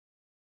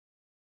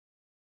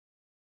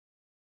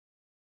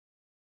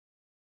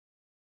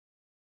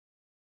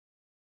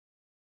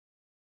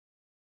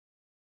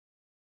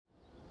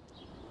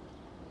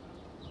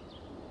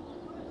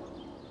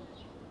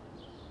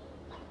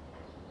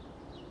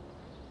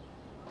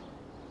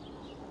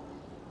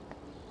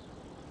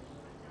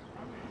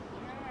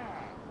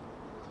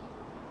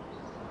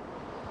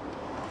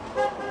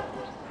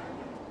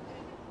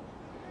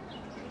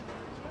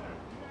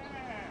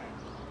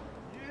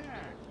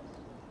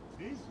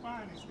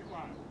is the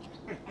one.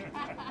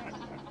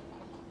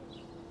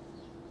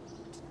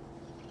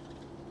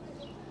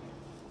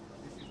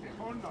 This is the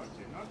whole noche,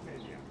 not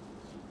media.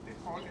 The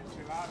whole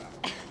enchilada.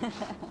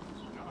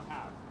 No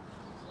half.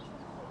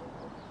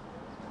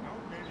 No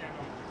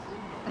medianoche,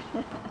 full noche.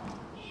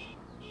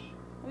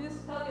 Let me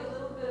just tell you a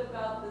little bit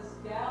about this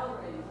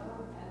gallery,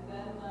 and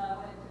then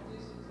I'll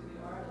introduce you to the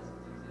artist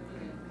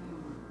exhibiting it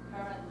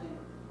currently.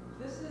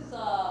 This is,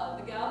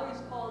 the gallery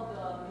is called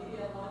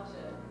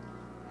MEDIANOCHE,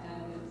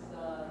 and it's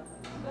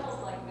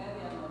spelled like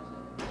medianoche.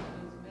 It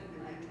means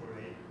midnight.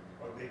 Individually,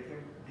 or they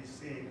can be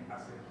seen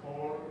as a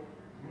whole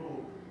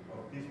group of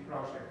this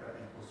project that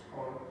it was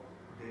called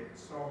the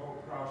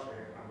Soho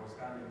Project and was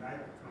done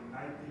from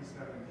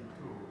 1972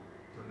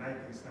 to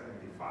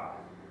 1975.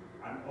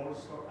 And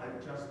also I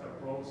just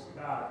opposed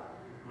that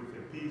with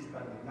a piece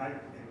that in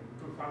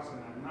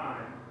 2009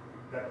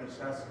 that is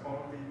just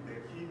only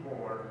the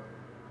keyboard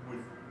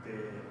with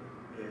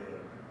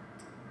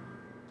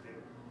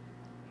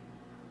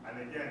and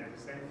again,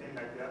 the same thing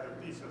like the other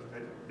pieces,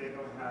 they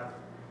don't have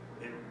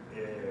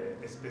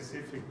a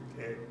specific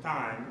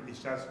time,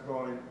 it's just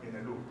going in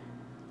a loop.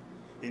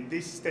 In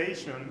this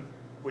station,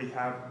 we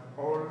have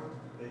all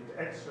the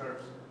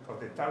excerpts of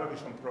the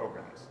television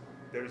programs.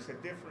 There is a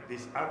difference.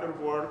 This other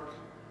work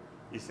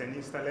is an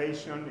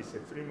installation, it's a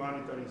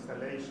 3-monitor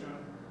installation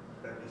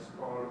that is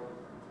called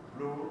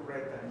Blue,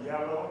 Red, and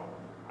Yellow,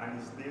 and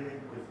it's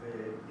dealing with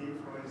the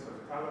influence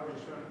of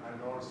television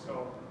and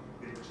also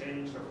the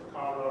change of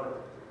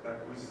color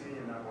that we see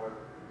in our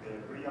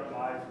real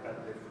life,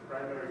 that the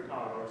primary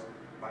colors,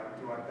 but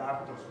to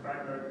adapt those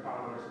primary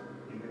colors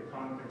in the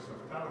context of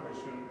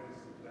television,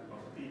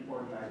 of people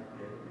like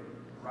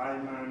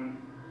Ryman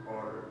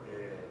or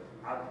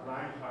Art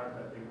Reinhardt,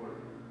 that they were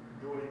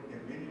doing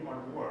a minimal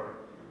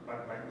work,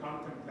 but by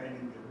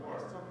contemplating the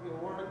work. Most of your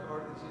work,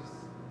 or this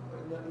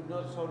is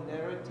not so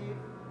narrative,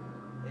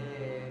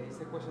 it's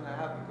a question I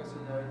have, because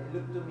it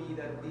looked to me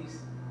that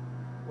this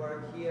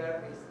work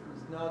here is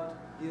not,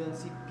 you don't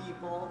see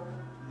people,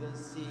 you don't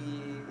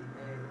see,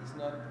 it's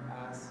not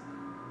as,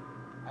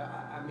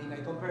 I mean,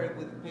 I compare it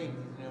with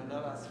paintings,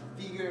 not as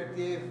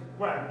figurative.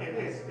 Well, it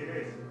is.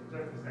 Just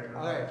a second.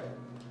 Okay.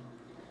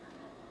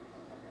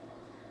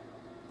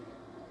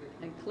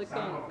 And click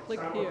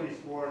Some here. of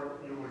this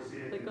work, you will see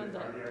it Click in on the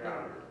that. Frieze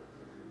gallery.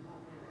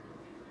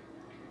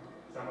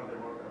 Some of the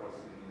work that was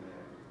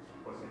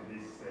in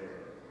this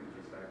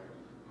retrospective.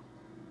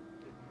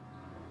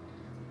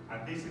 And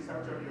this is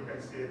actually, you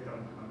can see it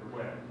on the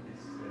web.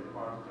 It's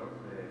part of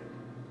the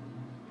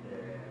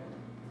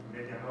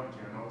Medianoche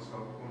and also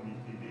Uni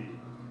TV.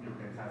 You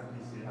can have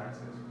easy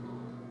access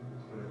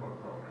to the whole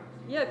program.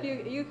 Yeah, if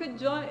you could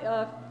join,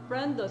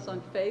 friend us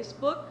on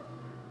Facebook,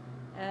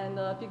 and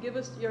if you give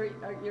us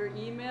your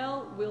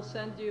email, we'll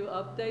send you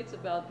updates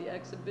about the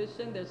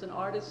exhibition. There's an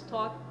artist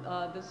talk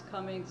this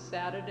coming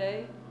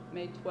Saturday,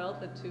 May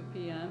 12th at 2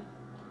 p.m.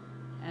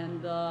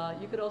 And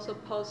you could also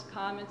post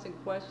comments and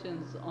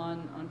questions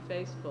on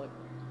Facebook.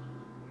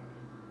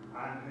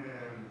 And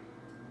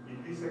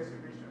in this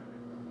exhibition,